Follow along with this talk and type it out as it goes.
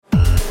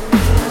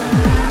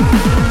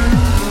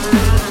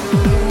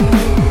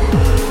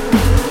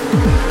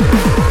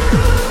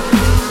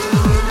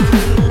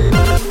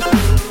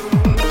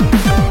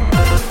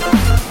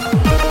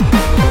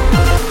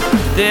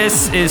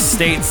is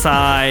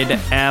Stateside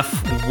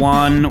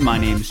F1. My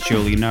name is Joe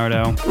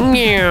Leonardo.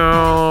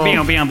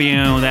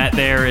 That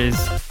there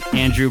is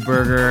Andrew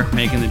Berger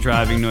making the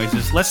driving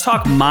noises. Let's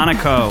talk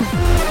Monaco.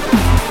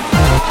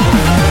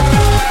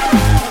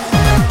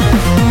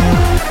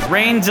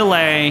 Rain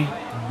delay,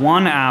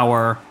 1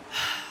 hour.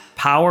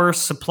 Power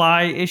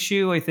supply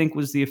issue, I think,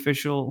 was the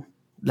official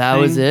That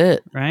thing, was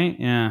it. right?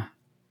 Yeah.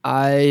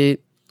 I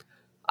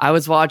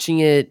was watching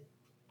it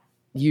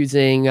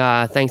using,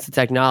 thanks to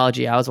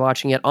technology, I was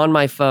watching it on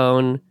my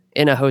phone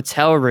in a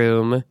hotel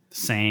room.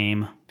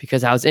 Same.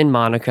 Because I was in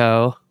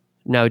Monaco.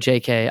 No,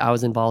 JK, I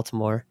was in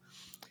Baltimore.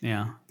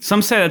 Yeah.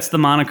 Some say that's the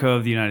Monaco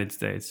of the United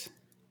States.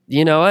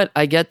 You know what?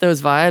 I get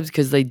those vibes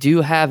because they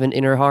do have an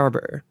inner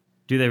harbor.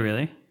 Do they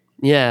really?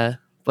 Yeah.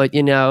 But,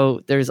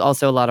 there's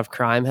also a lot of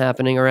crime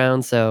happening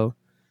around, so...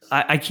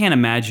 I can't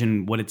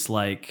imagine what it's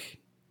like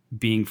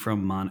being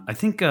from Monaco. I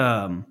think,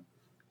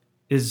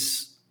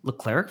 is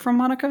Leclerc from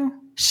Monaco?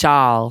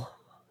 Charles.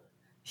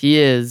 He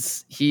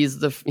is. He's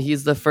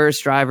the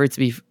first driver to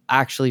be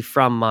actually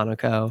from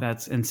Monaco.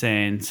 That's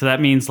insane. So that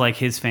means like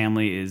his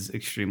family is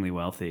extremely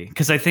wealthy.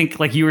 Because I think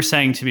like you were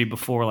saying to me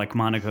before, like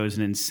Monaco is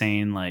an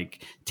insane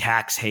like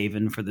tax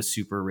haven for the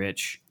super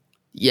rich.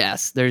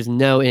 Yes, there's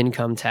no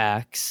income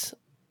tax.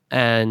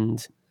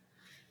 And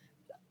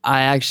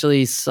I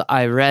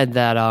read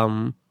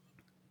that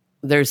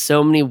there's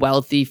so many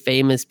wealthy,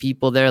 famous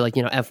people there, like,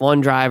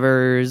 F1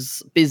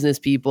 drivers, business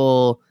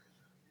people,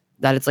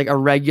 that it's like a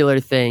regular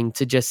thing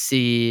to just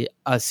see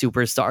a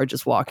superstar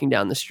just walking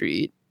down the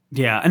street.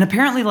 Yeah. And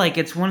apparently like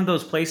it's one of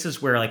those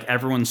places where like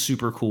everyone's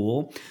super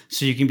cool.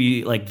 So you can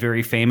be like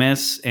very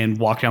famous and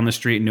walk down the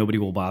street and nobody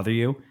will bother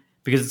you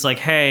because it's like,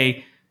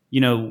 hey,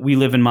 we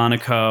live in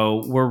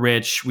Monaco. We're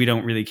rich. We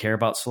don't really care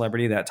about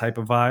celebrity, that type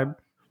of vibe.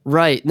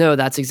 Right. No,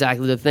 that's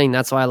exactly the thing.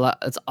 That's why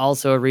it's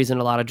also a reason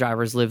a lot of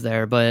drivers live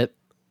there. But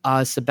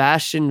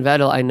Sebastian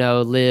Vettel, I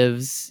know,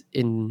 lives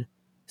in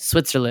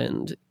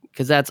Switzerland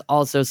because that's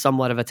also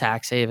somewhat of a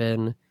tax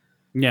haven.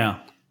 Yeah.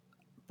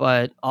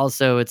 But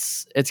also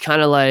it's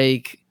kind of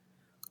like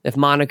if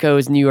Monaco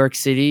is New York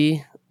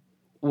City,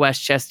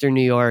 Westchester,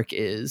 New York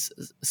is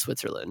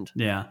Switzerland.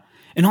 Yeah.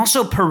 And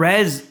also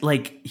Perez,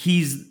 like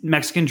he's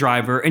Mexican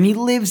driver and he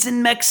lives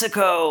in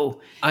Mexico.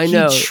 I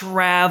know. He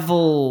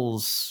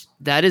travels.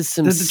 That is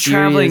some the serious...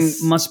 traveling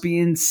must be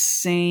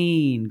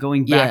insane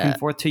going back and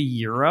forth to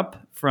Europe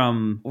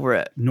from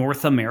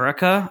North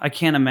America. I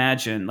can't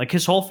imagine. Like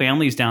his whole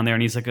family's down there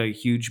and he's like a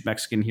huge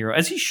Mexican hero,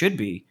 as he should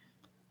be.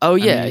 Oh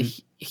yeah.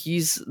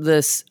 He's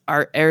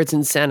our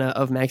Ayrton Senna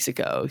of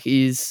Mexico.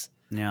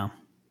 Yeah.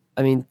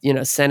 I mean,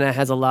 Senna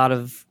has a lot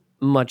of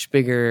much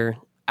bigger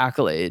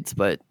accolades,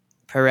 but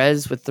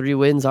Perez with 3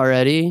 wins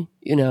already,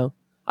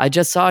 I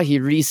just saw he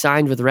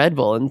re-signed with Red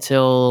Bull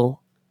until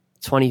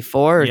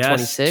 24 or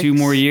 26. 2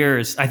 more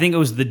years. I think it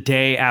was the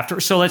day after.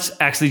 So let's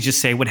actually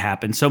just say what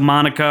happened. So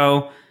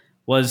Monaco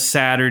was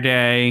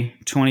Saturday,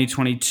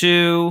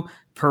 2022.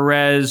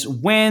 Perez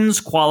wins,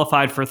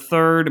 qualified for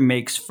 3rd,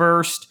 makes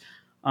 1st.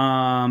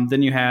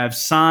 Then you have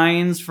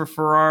Sainz for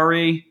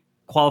Ferrari,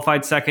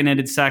 qualified 2nd,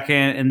 ended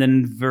 2nd. And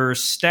then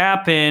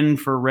Verstappen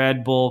for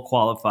Red Bull,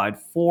 qualified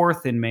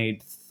 4th and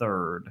made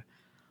 3rd.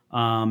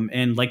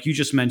 And like you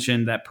just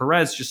mentioned, that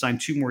Perez just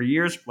signed 2 more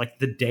years, like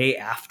the day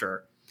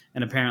after.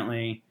 And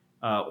apparently,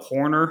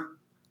 Horner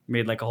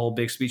made like a whole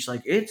big speech,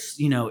 like it's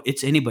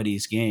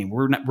anybody's game.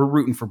 We're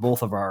rooting for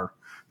both of our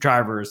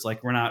drivers.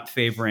 Like we're not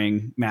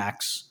favoring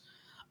Max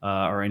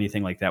or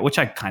anything like that, which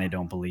I kind of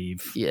don't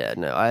believe. Yeah,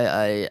 no,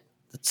 I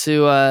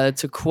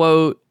to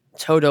quote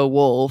Toto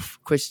Wolff,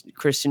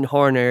 Christian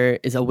Horner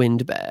is a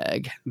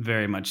windbag.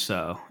 Very much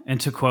so.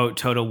 And to quote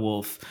Toto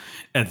Wolff,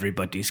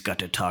 everybody's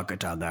got a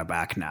target on their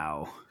back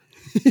now.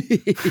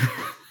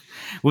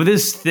 With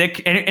his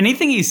thick,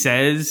 anything he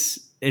says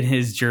in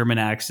his German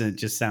accent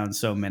just sounds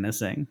so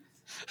menacing.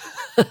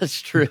 That's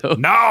true.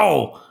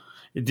 No!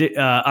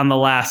 On the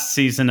last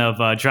season of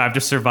Drive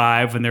to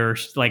Survive, when they're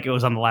like, it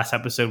was on the last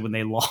episode when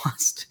they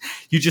lost,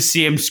 you just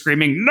see him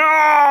screaming,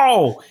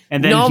 no!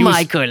 And then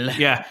Michael.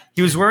 Yeah.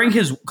 He was wearing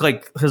his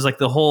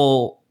the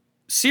whole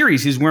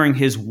series, he's wearing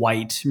his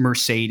white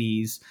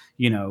Mercedes,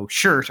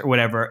 shirt or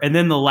whatever. And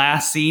then the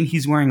last scene,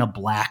 he's wearing a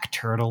black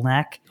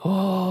turtleneck.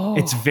 Oh.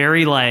 It's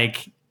very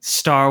like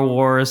Star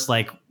Wars,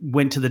 like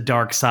went to the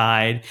dark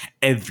side.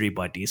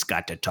 Everybody's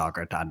got a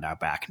target on their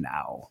back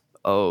now.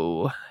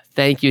 Oh,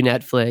 thank you,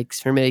 Netflix,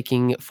 for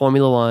making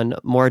Formula One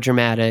more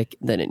dramatic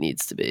than it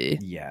needs to be.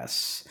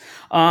 Yes.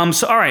 All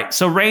right.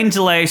 So rain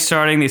delay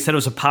starting. They said it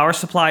was a power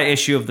supply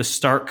issue of the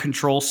start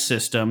control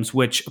systems,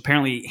 which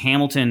apparently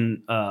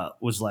Hamilton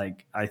was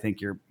like, I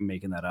think you're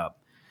making that up.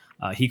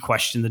 He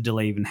questioned the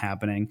delay even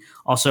happening.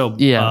 Also,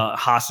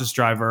 Haas's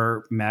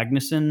driver,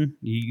 Magnussen,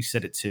 you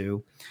said it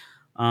too.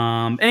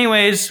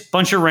 Anyways,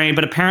 bunch of rain,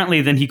 but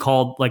apparently then he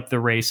called like the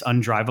race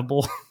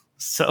undrivable.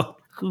 So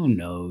who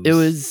knows? It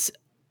was,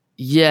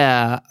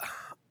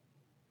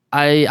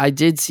 I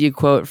did see a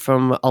quote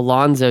from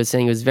Alonso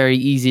saying it was very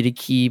easy to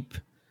keep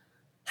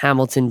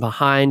Hamilton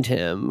behind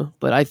him,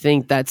 but I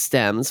think that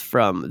stems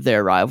from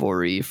their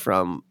rivalry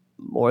from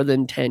more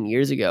than 10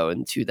 years ago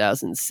in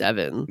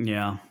 2007.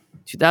 Yeah.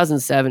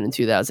 2007 and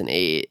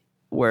 2008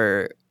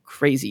 were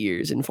crazy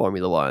years in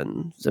Formula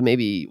One. So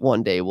maybe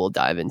one day we'll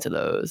dive into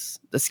those,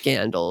 the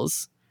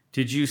scandals.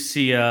 Did you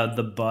see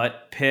the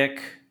butt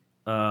pic?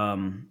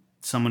 Someone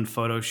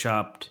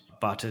photoshopped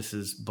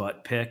Bottas's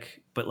butt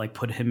pic, but like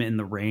put him in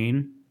the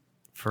rain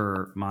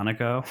for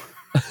Monaco.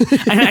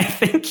 And I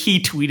think he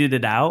tweeted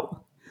it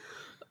out.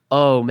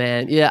 Oh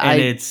man, yeah.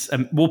 And it's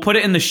we'll put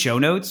it in the show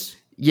notes.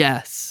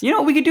 Yes. You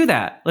know, we could do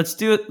that. Let's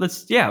do it.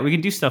 We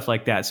can do stuff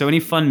like that. So any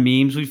fun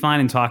memes we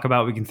find and talk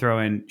about, we can throw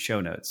in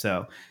show notes.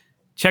 So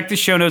check the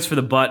show notes for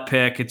the butt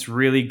pic. It's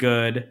really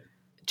good.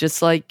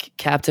 Just like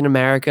Captain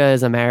America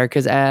is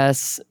America's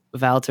ass,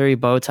 Valtteri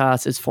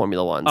Bottas is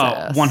Formula One's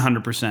ass.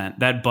 100%.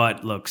 That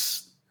butt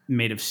looks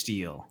made of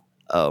steel.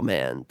 Oh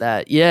man,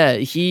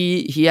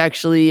 he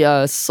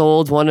actually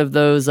sold one of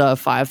those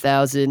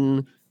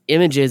 5,000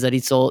 images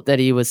that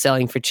he was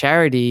selling for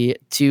charity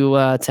to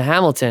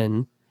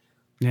Hamilton.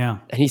 Yeah,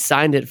 and he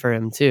signed it for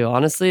him too.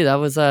 Honestly, that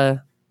was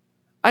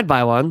I'd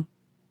buy one.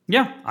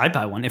 Yeah, I'd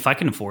buy one if I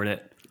can afford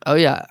it. Oh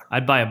yeah,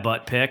 I'd buy a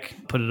butt pic,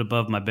 put it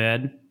above my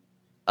bed.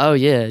 Oh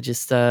yeah,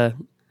 just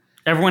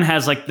everyone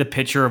has like the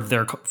picture of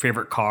their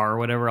favorite car or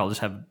whatever. I'll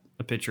just have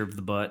a picture of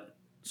the butt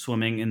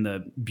swimming in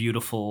the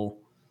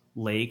beautiful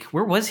lake.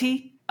 Where was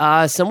he?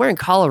 Somewhere in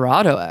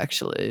Colorado,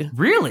 actually.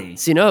 Really?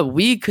 So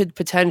we could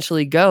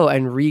potentially go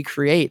and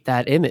recreate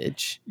that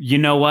image. You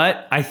know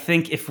what? I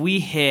think if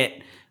we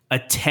hit a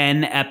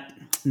 10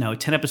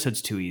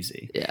 episodes too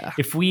easy. Yeah.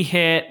 If we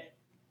hit,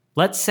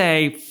 let's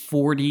say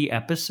 40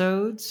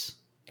 episodes,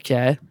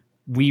 okay,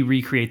 we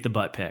recreate the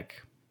butt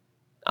pic.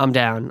 I'm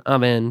down.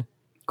 I'm in.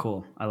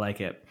 Cool. I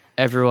like it.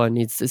 Everyone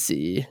needs to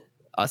see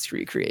us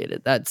recreate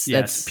it.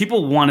 That's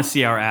people want to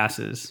see our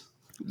asses.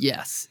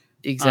 Yes,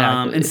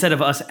 exactly. Instead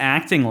of us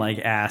acting like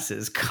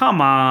asses. Come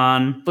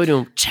on.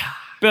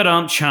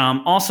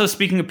 Ba-dum-chum. Also,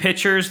 speaking of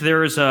pictures,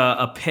 there's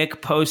a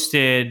pic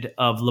posted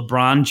of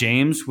LeBron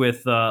James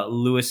with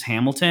Lewis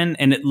Hamilton,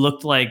 and it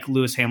looked like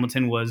Lewis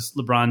Hamilton was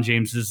LeBron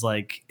James's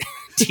like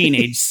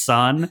teenage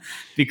son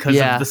because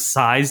of the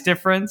size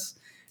difference.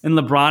 And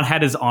LeBron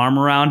had his arm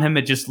around him.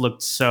 It just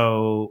looked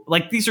so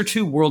like these are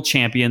two world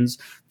champions.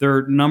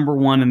 They're number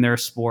one in their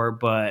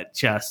sport, but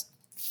just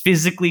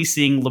physically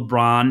seeing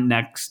LeBron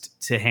next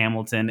to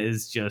Hamilton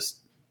is just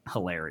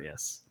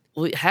hilarious.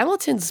 Well,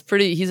 Hamilton's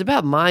he's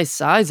about my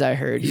size, I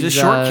heard. He's a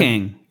short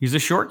king. He's a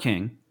short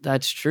king.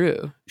 That's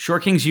true.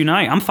 Short kings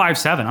unite. I'm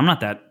 5'7". I'm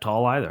not that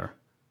tall either.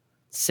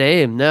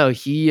 Same. No,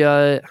 he,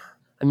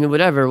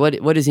 whatever.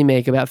 What does he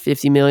make? About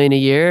 $50 million a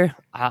year?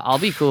 I'll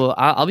be cool.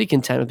 I'll be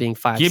content with being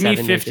 5'7". Give me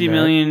 $50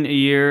 million a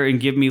year and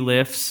give me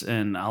lifts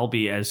and I'll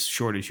be as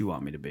short as you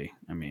want me to be.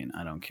 I mean,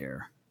 I don't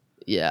care.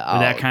 Yeah.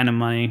 With that kind of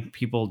money,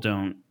 people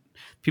don't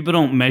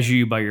measure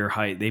you by your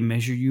height. They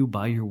measure you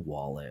by your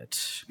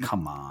wallet.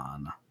 Come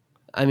on.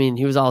 I mean,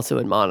 he was also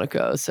in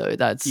Monaco, so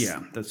that's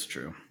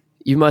true.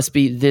 You must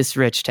be this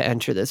rich to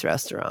enter this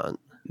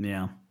restaurant.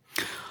 Yeah.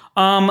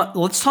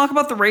 Let's talk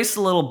about the race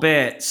a little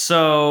bit.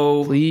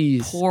 So,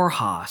 please, poor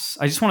Haas.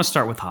 I just want to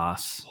start with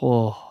Haas.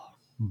 Oh,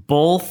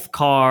 both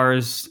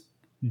cars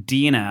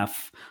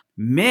DNF.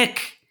 Mick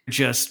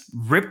just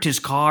ripped his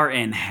car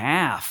in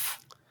half.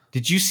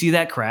 Did you see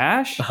that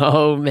crash?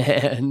 Oh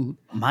man,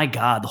 my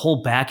God, the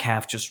whole back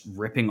half just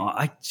ripping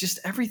off.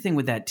 Everything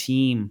with that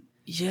team.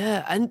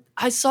 Yeah, and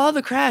I saw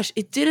the crash.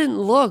 It didn't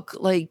look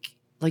like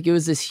it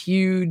was this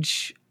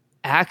huge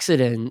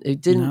accident. It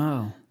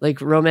didn't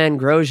like Romain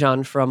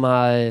Grosjean from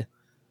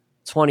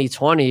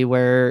 2020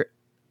 where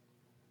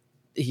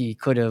he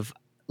could have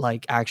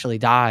like actually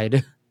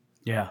died.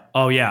 Yeah.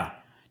 Oh yeah.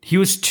 He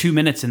was 2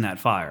 minutes in that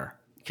fire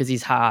because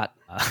he's hot.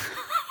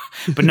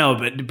 But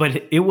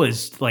it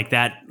was like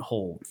that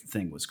whole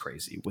thing was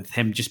crazy with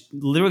him just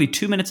literally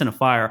 2 minutes in a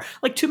fire.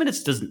 Like 2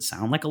 minutes doesn't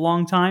sound like a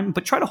long time,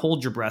 but try to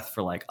hold your breath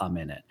for like a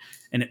minute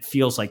and it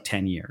feels like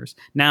 10 years.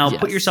 Now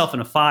put yourself in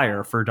a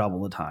fire for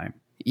double the time.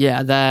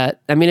 Yeah,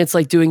 it's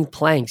like doing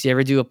planks. You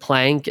ever do a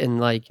plank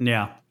and like,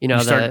 you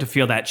start to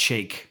feel that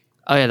shake.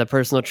 Oh yeah, the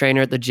personal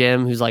trainer at the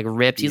gym who's like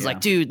ripped. He's like,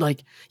 dude,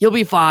 like you'll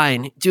be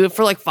fine. Do it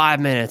for like 5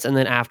 minutes. And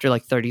then after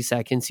like 30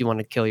 seconds, you want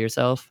to kill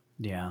yourself.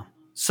 Yeah.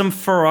 Some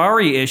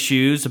Ferrari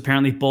issues.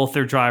 Apparently, both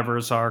their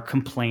drivers are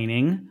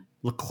complaining.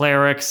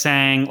 Leclerc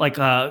saying, like,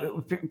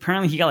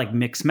 apparently he got like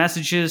mixed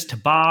messages to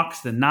box,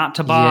 then not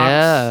to box.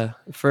 Yeah,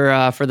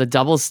 for the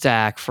double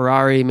stack,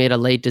 Ferrari made a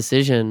late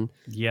decision.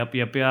 Yep.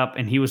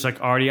 And he was like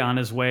already on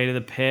his way to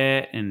the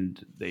pit, and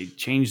they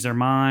changed their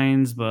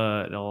minds,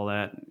 but all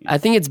that. I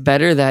think it's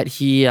better that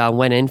he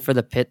went in for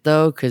the pit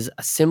though, because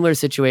a similar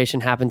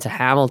situation happened to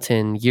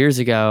Hamilton years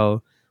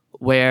ago,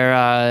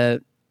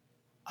 where.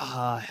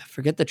 I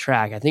forget the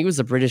track. I think it was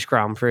the British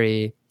Grand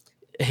Prix.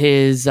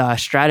 His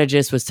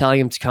strategist was telling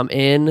him to come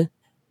in,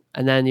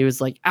 and then he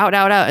was like out,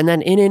 and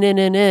then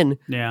in.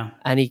 Yeah,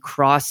 and he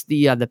crossed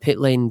the pit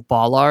lane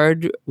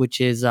bollard,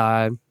 which is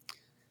kind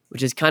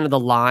of the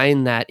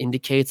line that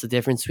indicates the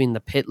difference between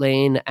the pit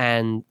lane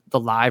and the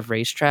live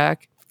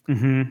racetrack.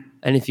 Mm-hmm.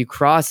 And if you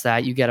cross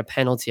that, you get a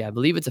penalty. I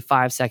believe it's a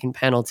 5-second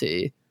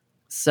penalty.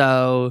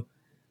 So,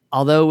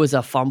 although it was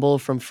a fumble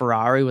from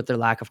Ferrari with their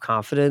lack of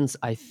confidence,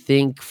 I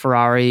think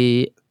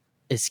Ferrari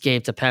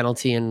escaped a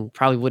penalty and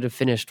probably would have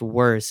finished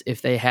worse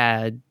if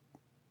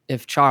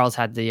Charles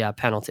had the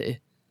penalty.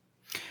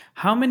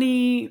 How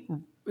many?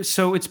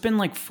 So it's been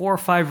like 4 or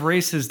 5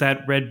 races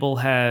that Red Bull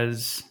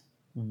has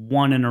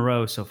won in a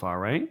row so far,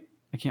 right?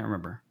 I can't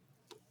remember.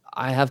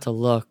 I have to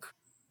look.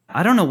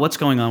 I don't know what's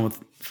going on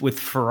with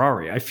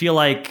Ferrari. I feel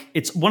like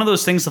it's one of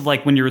those things of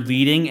like when you're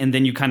leading and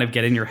then you kind of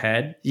get in your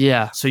head.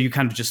 Yeah. So you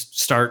kind of just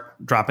start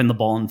dropping the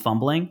ball and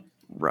fumbling.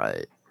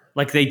 Right.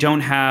 Like they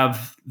don't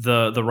have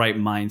the right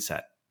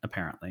mindset,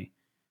 apparently.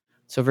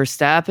 So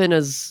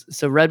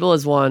Red Bull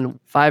has won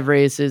 5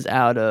 races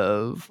out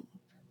of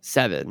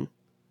 7.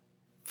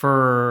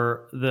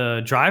 For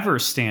the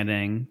driver's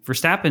standing,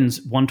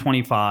 Verstappen's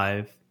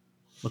 125,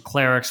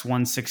 Leclerc's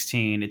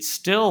 116. It's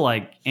still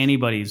like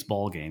anybody's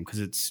ball game because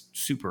it's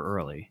super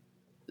early.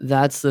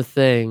 That's the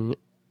thing.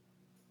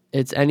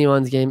 It's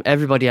anyone's game.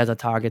 Everybody has a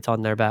target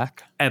on their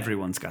back.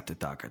 Everyone's got the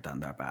target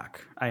on their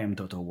back. I am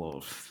Toto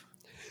Wolff.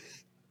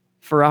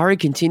 Ferrari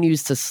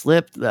continues to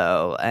slip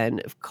though,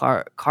 and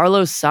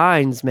Carlos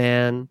Sainz,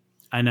 man,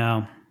 I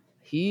know.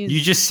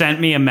 You just sent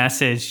me a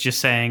message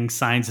just saying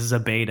Sainz is a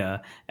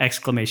beta!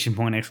 Exclamation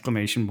point!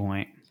 Exclamation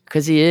point!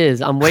 Because he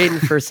is. I'm waiting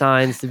for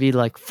Sainz to be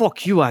like,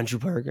 "Fuck you, Andrew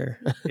Berger."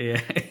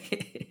 Yeah.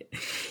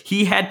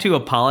 He had to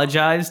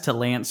apologize to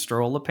Lance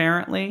Stroll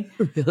apparently.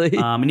 Really?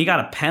 And he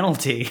got a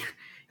penalty.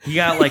 He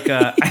got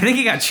I think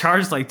he got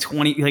charged like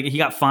 20. Like he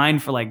got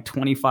fined for like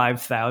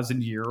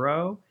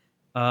 €25,000.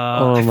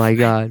 Oh my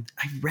God.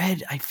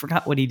 I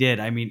forgot what he did.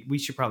 I mean, we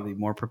should probably be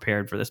more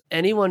prepared for this.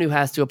 Anyone who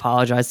has to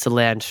apologize to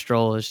Lance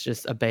Stroll is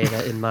just a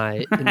beta in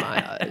my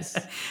eyes.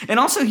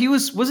 And also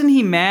wasn't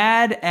he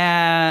mad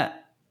at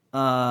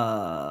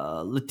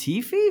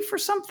Latifi for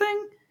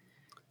something?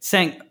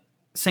 Saying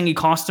he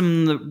cost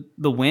him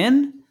the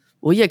win?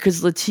 Well, yeah,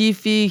 because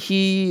Latifi,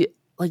 he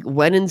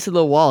went into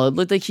the wall. It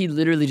looked like he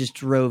literally just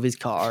drove his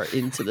car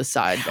into the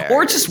side barriers.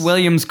 Or just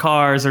Williams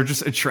cars are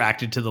just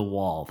attracted to the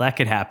wall. That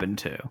could happen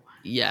too.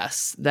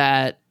 Yes,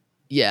 I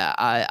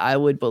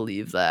would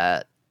believe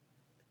that.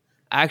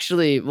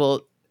 Actually,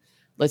 well,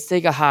 let's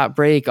take a hot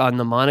break on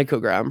the Monaco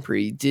Grand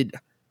Prix. Did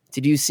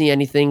you see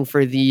anything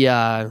for the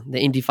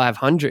Indy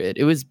 500?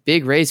 It was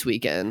big race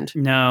weekend.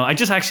 No, I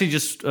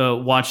just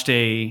watched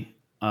a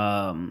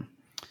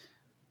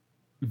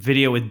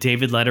video with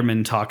David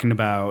Letterman talking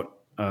about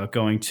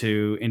going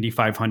to Indy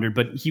 500,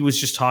 but he was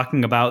just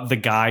talking about the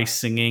guy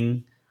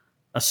singing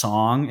a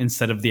song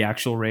instead of the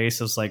actual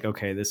race. I was like,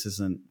 okay, this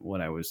isn't what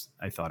I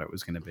thought it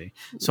was going to be.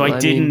 So I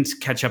didn't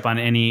catch up on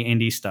any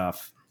Indy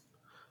stuff.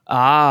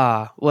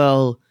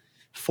 Well,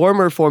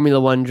 former Formula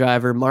One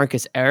driver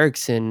Marcus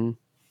Ericsson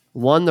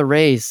won the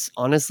race.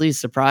 Honestly,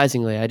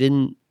 surprisingly,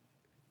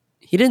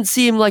 he didn't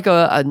seem like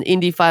an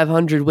Indy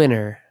 500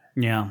 winner.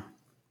 Yeah.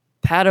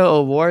 Pato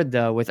O'Ward,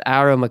 though, with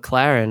Arrow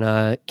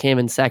McLaren, came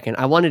in second.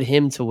 I wanted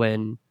him to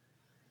win.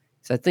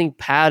 So I think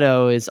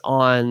Pato is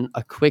on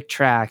a quick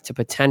track to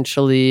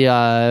potentially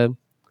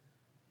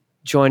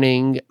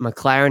joining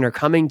McLaren or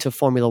coming to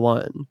Formula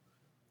One.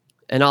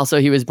 And also,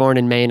 he was born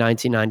in May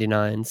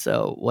 1999.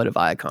 So what have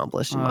I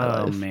accomplished in my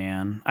life? Oh,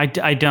 man. I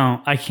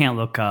can't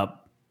look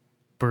up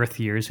birth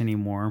years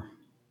anymore.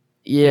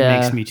 Yeah. It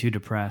makes me too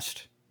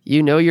depressed.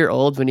 You know you're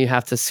old when you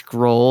have to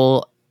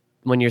scroll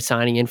when you're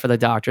signing in for the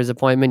doctor's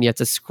appointment. You have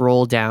to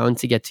scroll down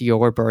to get to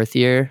your birth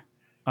year.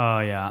 Oh,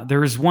 yeah. There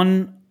was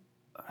one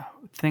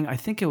thing, I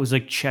think it was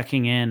like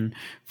checking in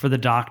for the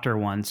doctor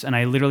once, and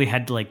I literally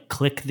had to like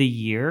click the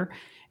year,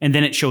 and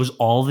then it shows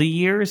all the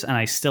years, and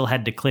I still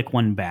had to click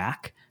one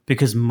back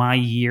because my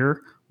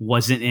year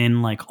wasn't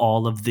in like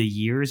all of the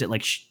years. It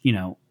it's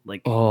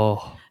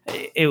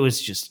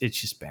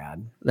just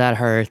bad. That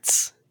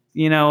hurts.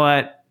 You know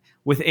what?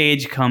 With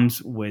age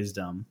comes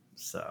wisdom.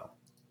 So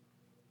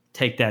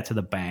take that to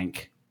the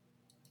bank.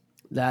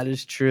 That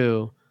is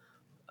true.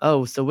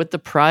 Oh, so with the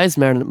prize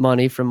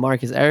money from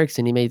Marcus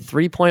Ericsson, he made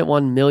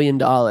 $3.1 million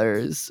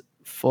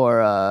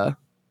for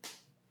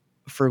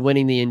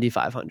winning the Indy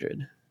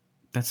 500.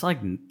 That's like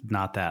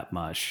not that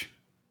much.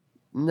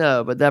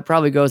 No, but that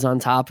probably goes on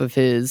top of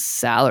his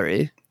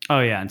salary. Oh,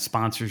 yeah, and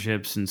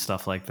sponsorships and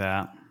stuff like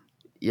that.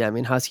 Yeah, I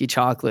mean, Husky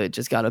Chocolate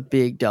just got a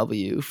big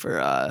W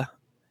for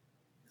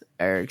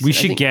Ericsson. We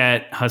should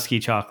get Husky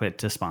Chocolate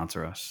to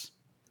sponsor us.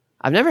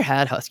 I've never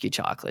had Husky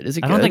Chocolate. Is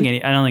it good? I don't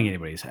think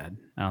anybody's had.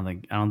 I don't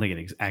think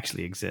it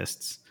actually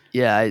exists.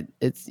 Yeah,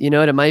 it's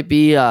it might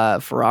be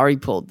Ferrari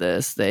pulled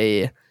this.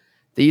 They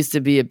used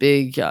to be a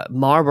big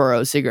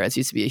Marlboro cigarettes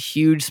used to be a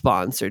huge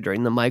sponsor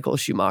during the Michael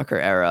Schumacher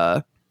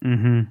era.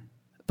 Mm-hmm.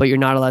 But you're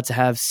not allowed to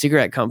have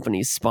cigarette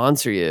companies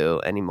sponsor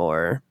you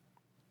anymore.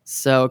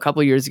 So a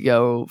couple years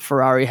ago,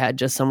 Ferrari had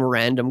just some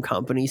random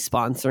company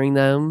sponsoring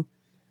them.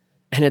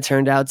 And it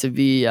turned out to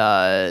be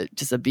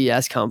just a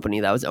BS company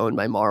that was owned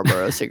by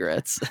Marlboro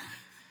cigarettes.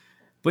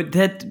 But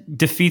that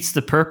defeats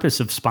the purpose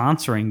of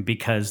sponsoring,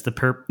 because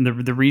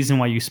the reason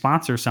why you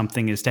sponsor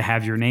something is to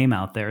have your name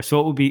out there.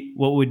 So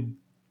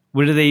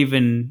what do they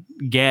even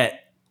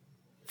get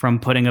from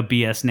putting a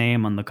BS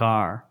name on the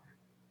car.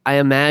 I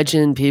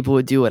imagine people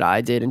would do what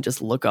I did and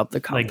just look up the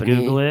Like company.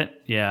 Google it.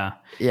 Yeah.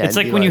 Yeah, It's and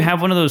like be when you like-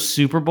 have one of those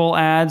Super Bowl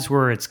ads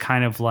where it's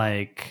kind of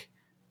like,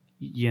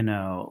 you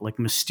know, like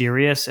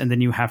mysterious, and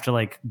then you have to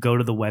like go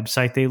to the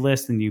website they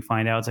list and you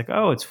find out it's like,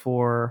 oh, it's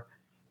for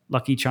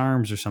Lucky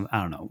Charms or something.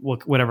 I don't know.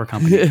 Whatever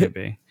company it could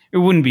be. It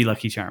wouldn't be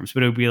Lucky Charms,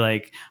 but it would be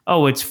like,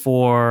 oh, it's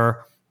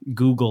for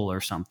Google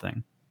or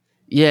something.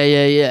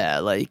 Yeah.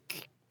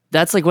 Like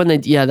that's like when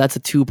that's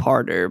a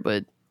two-parter,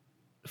 but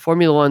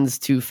Formula One's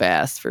too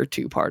fast for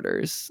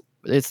two-parters.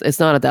 It's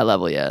not at that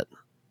level yet.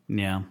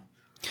 Yeah.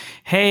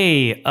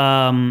 Hey,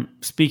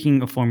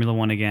 speaking of Formula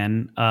One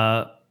again,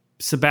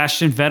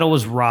 Sebastian Vettel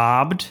was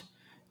robbed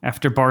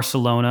after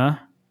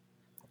Barcelona.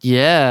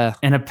 Yeah.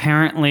 And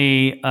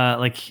apparently,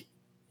 like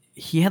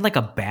he had like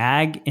a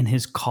bag in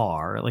his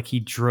car. Like he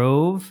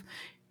drove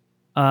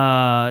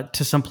to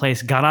some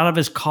place, got out of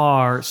his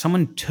car.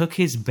 Someone took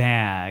his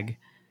bag.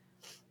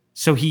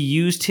 So he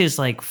used his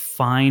like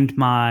Find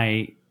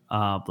My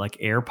like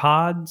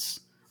AirPods,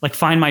 like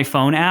Find My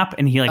Phone app,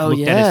 and he like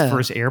looked at his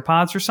first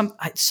AirPods or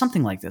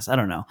something like this. I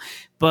don't know.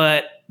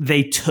 But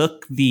they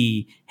took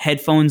the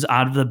headphones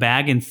out of the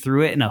bag and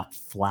threw it in a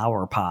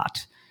flower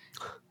pot.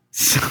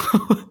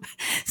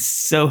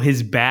 So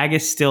his bag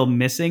is still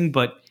missing,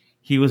 but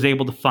he was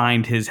able to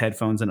find his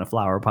headphones in a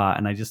flower pot.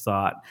 And I just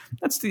thought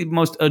that's the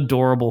most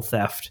adorable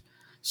theft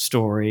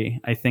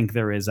story I think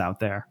there is out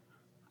there.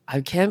 I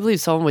can't believe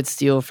someone would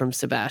steal from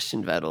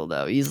Sebastian Vettel,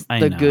 though. He's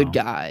I the know. good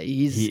guy.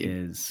 He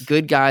is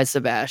good guy,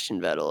 Sebastian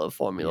Vettel of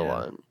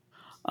Formula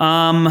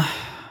One.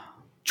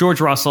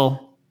 George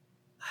Russell,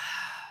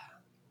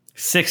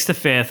 6th to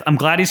 5th. I'm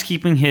glad he's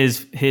keeping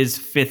his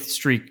 5th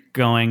streak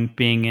going,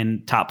 being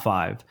in top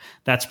 5.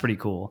 That's pretty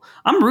cool.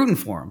 I'm rooting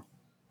for him.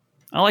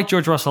 I like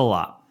George Russell a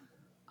lot.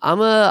 I'm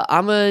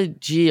a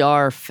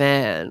GR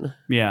fan.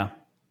 Yeah,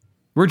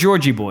 we're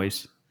Georgie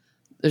boys.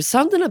 There's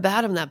something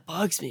about him that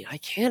bugs me. I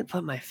can't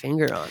put my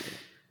finger on it.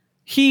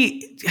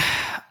 He's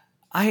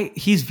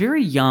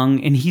very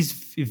young, and he's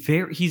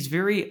very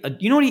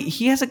you know what,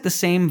 he has like the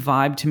same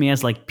vibe to me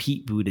as like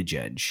Pete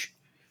Buttigieg,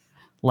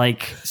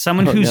 like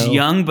someone who's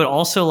young but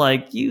also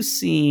like, you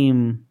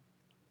seem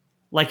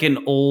like an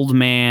old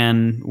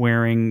man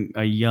wearing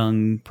a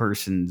young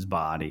person's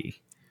body.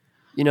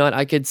 You know what?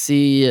 I could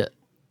see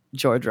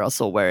George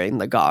Russell wearing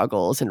the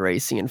goggles and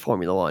racing in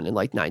Formula One in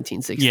like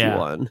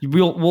 1961. Yeah,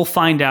 we'll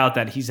find out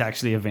that he's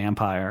actually a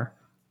vampire.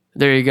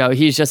 There you go.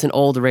 He's just an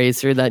old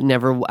racer that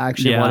never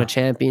actually won a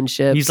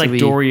championship. He's like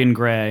Dorian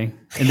Gray.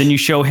 And then you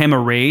show him a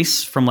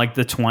race from like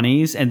the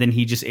 20s, and then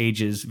he just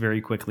ages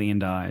very quickly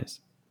and dies.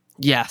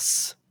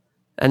 Yes.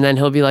 And then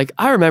he'll be like,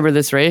 I remember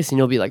this race. And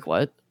you'll be like,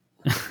 what?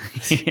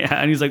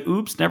 Yeah. And he's like,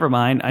 oops, never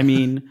mind. I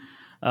mean,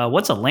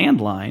 what's a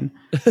landline?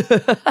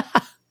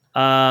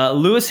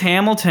 Lewis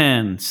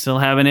Hamilton still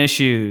having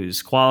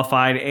issues.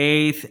 Qualified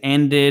 8th,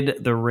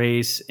 ended the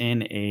race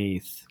in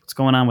 8th. What's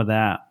going on with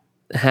that?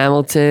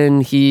 Hamilton,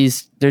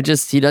 he's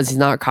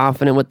not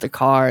confident with the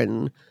car,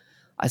 and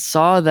I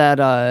saw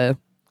that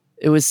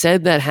it was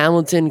said that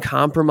Hamilton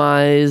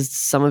compromised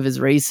some of his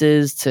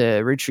races to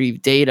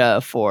retrieve data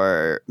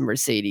for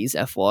Mercedes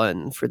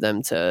F1 for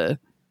them to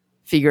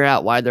figure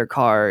out why their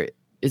car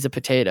is a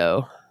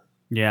potato.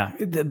 Yeah,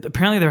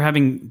 apparently they're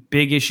having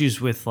big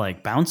issues with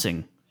like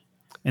bouncing,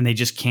 and they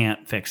just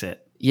can't fix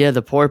it. Yeah,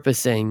 the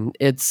porpoising.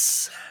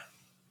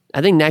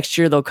 I think next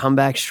year they'll come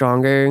back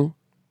stronger.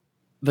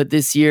 But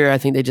this year, I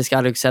think they just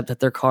got to accept that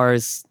their car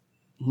is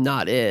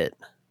not it.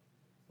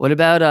 What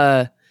about,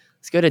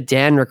 let's go to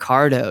Dan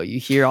Ricciardo. You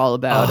hear all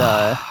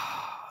about,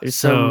 there's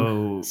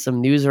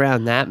some news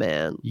around that,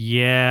 man.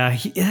 Yeah,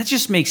 that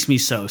just makes me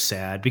so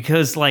sad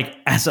because like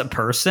as a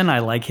person,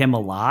 I like him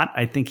a lot.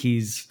 I think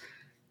he's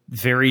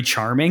very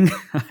charming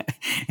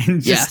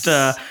and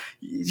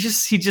he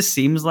just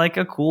seems like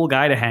a cool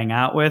guy to hang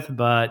out with.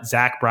 But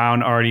Zach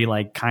Brown already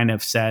like kind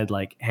of said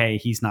like, hey,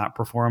 he's not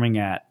performing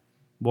at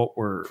what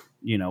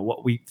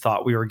we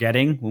thought we were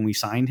getting when we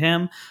signed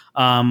him,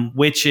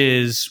 which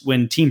is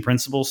when team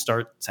principals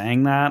start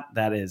saying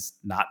that is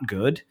not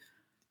good.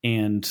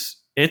 And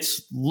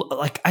it's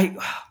like, I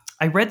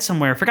read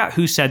somewhere, I forgot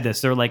who said this.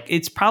 They're like,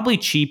 it's probably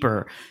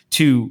cheaper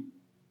to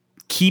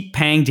keep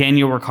paying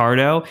Daniel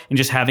Ricciardo and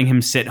just having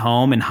him sit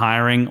home and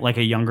hiring like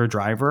a younger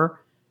driver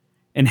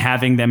and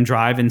having them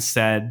drive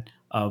instead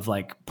of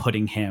like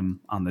putting him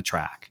on the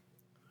track,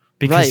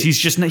 because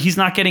he's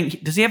not getting,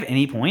 does he have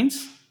any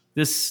points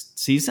this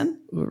season?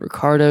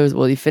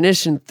 He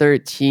finished in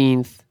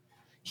 13th.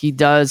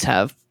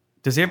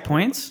 Does he have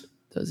points?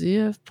 Does he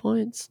have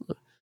points?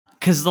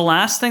 Because the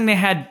last thing he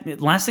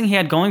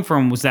had going for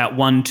him was that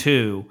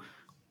 1-2.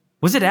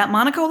 Was it at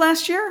Monaco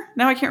last year?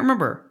 Now I can't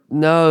remember.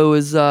 No, it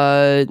was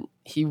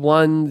he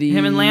won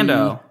him and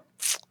Lando.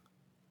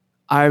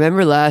 I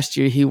remember last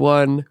year he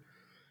won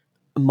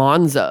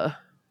Monza.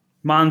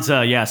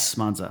 Yes,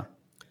 Monza.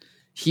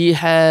 He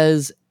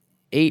has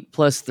 8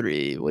 plus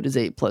 3. What is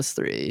 8 plus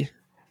 3?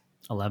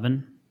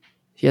 11.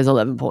 He has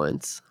 11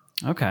 points.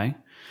 Okay.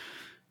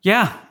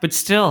 Yeah, but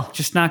still,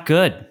 just not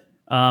good.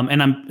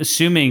 And I'm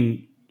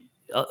assuming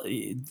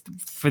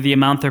for the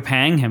amount they're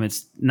paying him,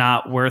 it's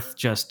not worth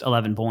just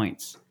 11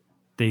 points.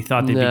 They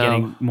thought they'd be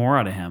getting more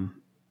out of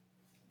him.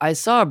 I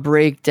saw a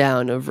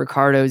breakdown of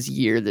Ricciardo's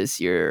year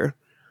this year,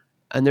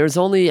 and there's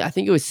only, I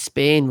think it was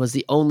Spain was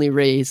the only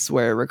race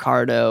where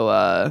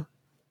Ricciardo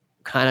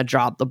kind of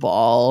dropped the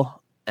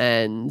ball,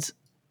 and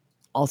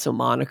also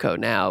Monaco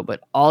now,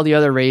 but all the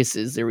other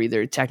races, there were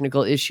either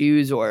technical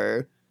issues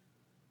or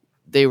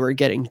they were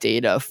getting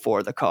data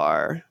for the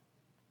car.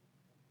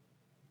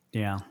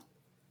 Yeah.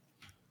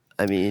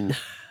 I mean,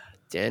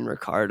 Dan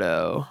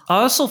Ricciardo.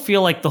 I also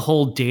feel like the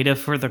whole data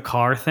for the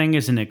car thing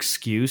is an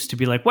excuse to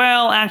be like,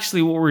 well,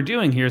 actually what we're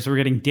doing here is we're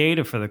getting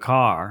data for the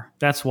car.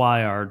 That's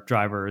why our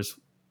drivers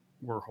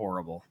were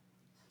horrible.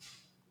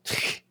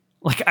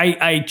 Like,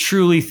 I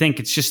truly think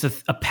it's just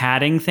a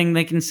padding thing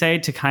they can say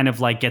to kind of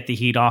like get the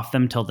heat off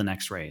them till the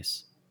next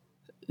race.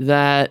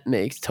 That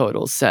makes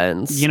total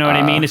sense. You know what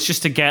I mean? It's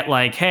just to get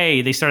like,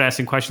 hey, they start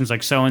asking questions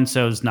like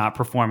so-and-so's not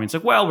performing. It's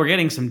like, well, we're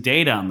getting some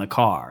data on the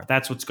car.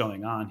 That's what's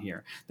going on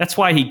here. That's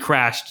why he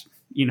crashed,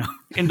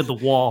 into the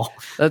wall.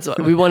 That's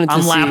what we wanted to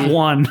on see. lap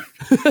 1.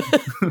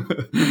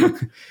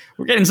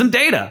 We're getting some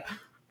data.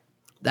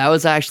 That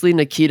was actually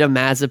Nikita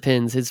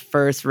Mazepin's, his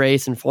first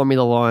race in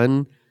Formula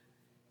One.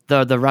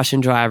 The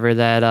Russian driver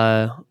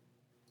that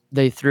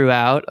they threw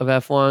out of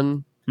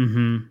F1.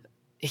 Mm-hmm.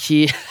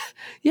 He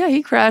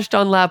crashed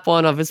on lap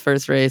 1 of his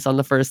first race on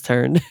the first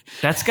turn.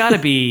 That's got to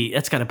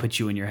put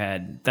you in your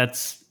head.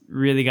 That's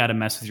really got to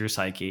mess with your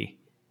psyche.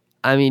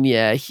 I mean,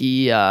 yeah,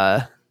 he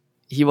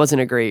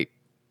wasn't a great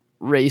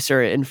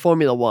racer in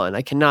Formula One.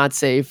 I cannot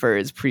say for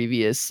his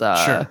previous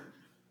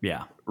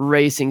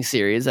racing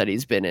series that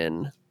he's been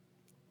in,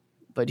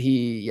 but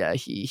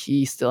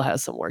he still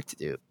has some work to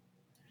do.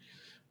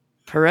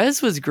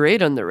 Perez was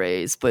great on the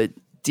race, but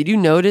did you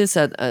notice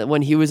that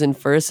when he was in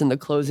first in the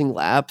closing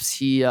laps,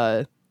 he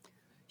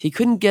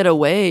couldn't get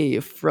away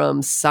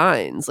from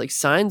Sainz? Like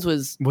Sainz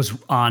was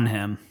on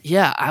him.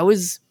 Yeah, I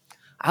was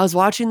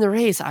watching the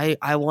race.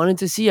 I wanted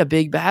to see a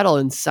big battle,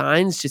 and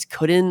Sainz just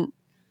couldn't.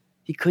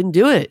 He couldn't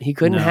do it. He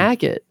couldn't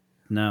hack it.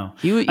 No,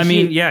 he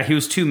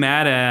was too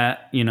mad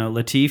at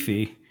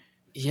Latifi.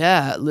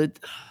 Yeah, I don't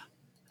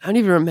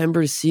even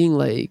remember seeing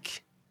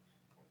like.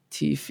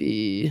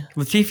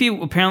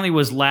 Latifi apparently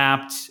was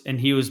lapped, and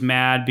he was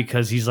mad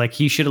because he's like,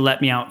 he should have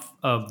let me out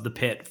of the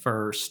pit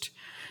first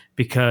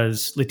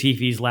because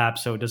Latifi's lapped,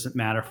 so it doesn't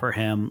matter for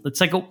him. It's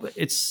like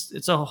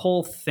it's a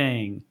whole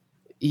thing.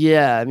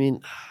 Yeah, I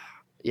mean,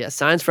 yeah,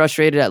 Sainz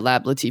frustrated at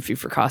lap Latifi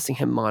for costing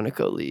him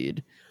Monaco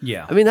lead.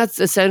 Yeah, I mean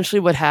that's essentially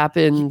what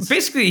happened.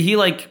 Basically, he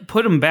like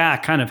put him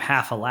back kind of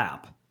half a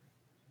lap.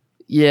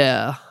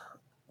 Yeah,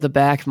 the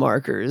back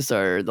markers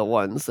are the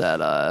ones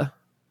that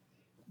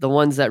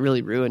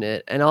really ruin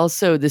it. And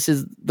also, this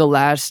is the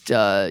last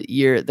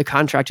year the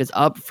contract is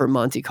up for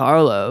Monte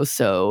Carlo,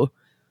 so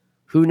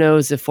who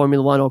knows if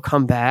Formula One will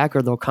come back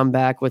or they'll come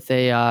back with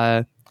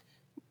a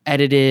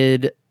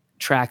edited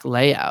track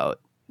layout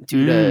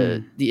due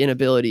to the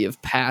inability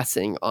of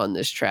passing on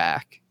this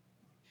track.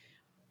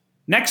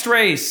 Next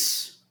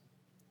race,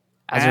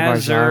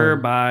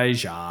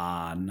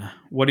 Azerbaijan.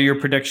 What are your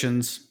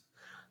predictions?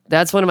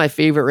 That's one of my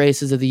favorite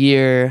races of the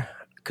year.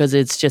 Because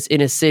it's just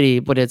in a city,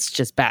 but it's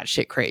just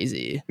batshit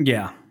crazy.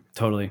 Yeah,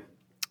 totally.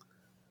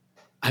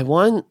 I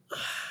think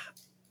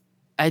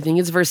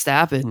it's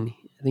Verstappen.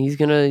 I think he's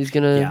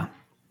gonna.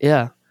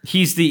 Yeah.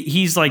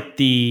 He's like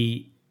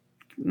the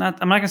not.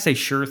 I'm not gonna say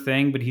sure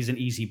thing, but he's an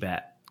easy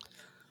bet.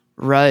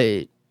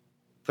 Right.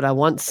 But I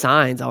want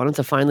Sainz. I want him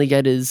to finally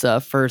get his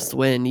first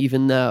win,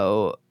 even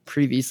though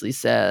previously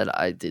said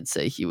I did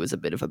say he was a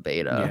bit of a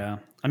beta. Yeah.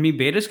 I mean,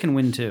 betas can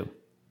win too.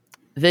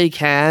 They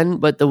can,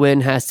 but the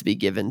win has to be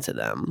given to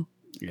them.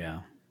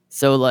 Yeah.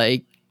 So,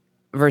 like,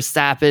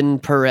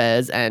 Verstappen,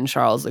 Perez, and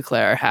Charles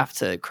Leclerc have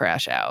to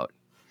crash out.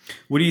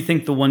 What do you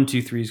think the 1,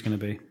 2, 3 is going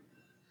to be?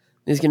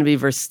 It's going to be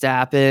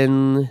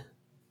Verstappen. I'm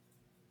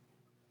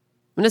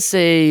going to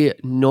say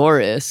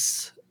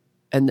Norris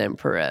and then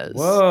Perez.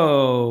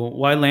 Whoa.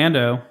 Why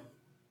Lando?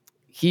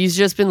 He's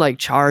just been, like,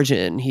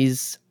 charging. He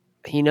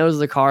knows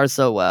the car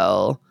so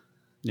well.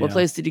 Yeah. What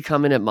place did he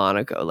come in at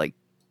Monaco? Like,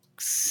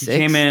 6th? He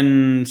came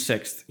in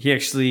 6th. He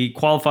actually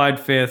qualified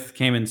 5th,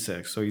 came in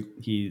 6th, so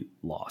he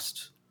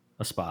lost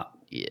a spot.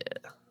 Yeah.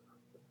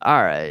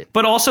 All right.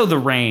 But also the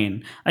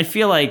rain. I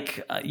feel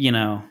like,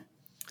 Yeah,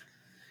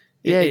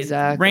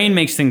 exactly. Rain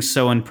makes things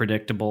so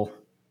unpredictable.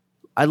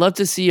 I'd love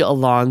to see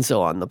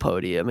Alonso on the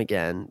podium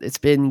again. It's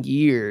been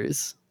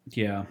years.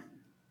 Yeah.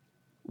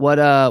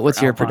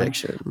 What's your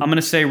prediction? I'm going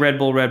to say Red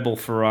Bull,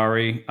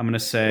 Ferrari. I'm going to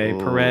say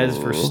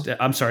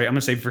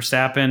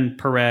Verstappen,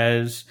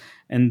 Perez,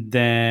 and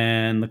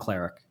then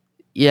Leclerc.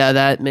 Yeah,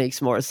 that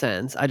makes more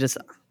sense.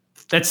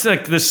 That's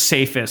like the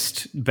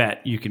safest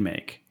bet you can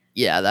make.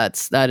 Yeah,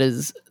 that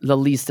is the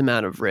least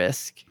amount of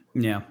risk.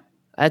 Yeah.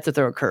 I had to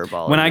throw a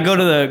curveball. When I go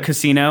to the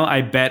casino,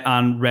 I bet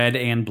on red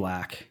and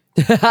black.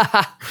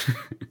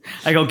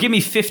 I go, give me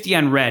 50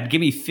 on red,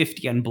 give me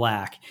 50 on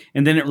black,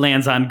 and then it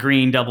lands on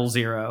green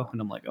 00,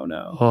 and I'm like, oh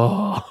no.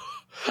 Oh.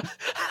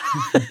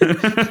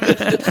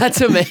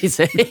 That's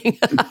amazing.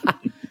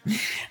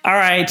 All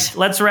right,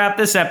 let's wrap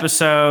this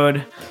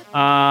episode.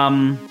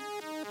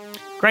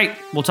 Great.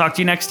 We'll talk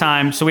to you next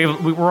time. So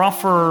we're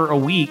off for a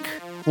week.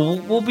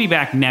 We'll be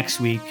back next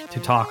week to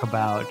talk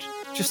about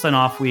just an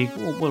off week.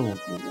 We'll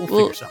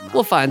figure something out.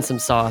 We'll find some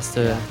sauce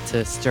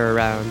to stir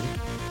around.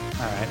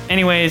 All right.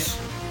 Anyways,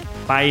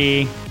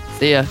 bye.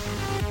 See ya.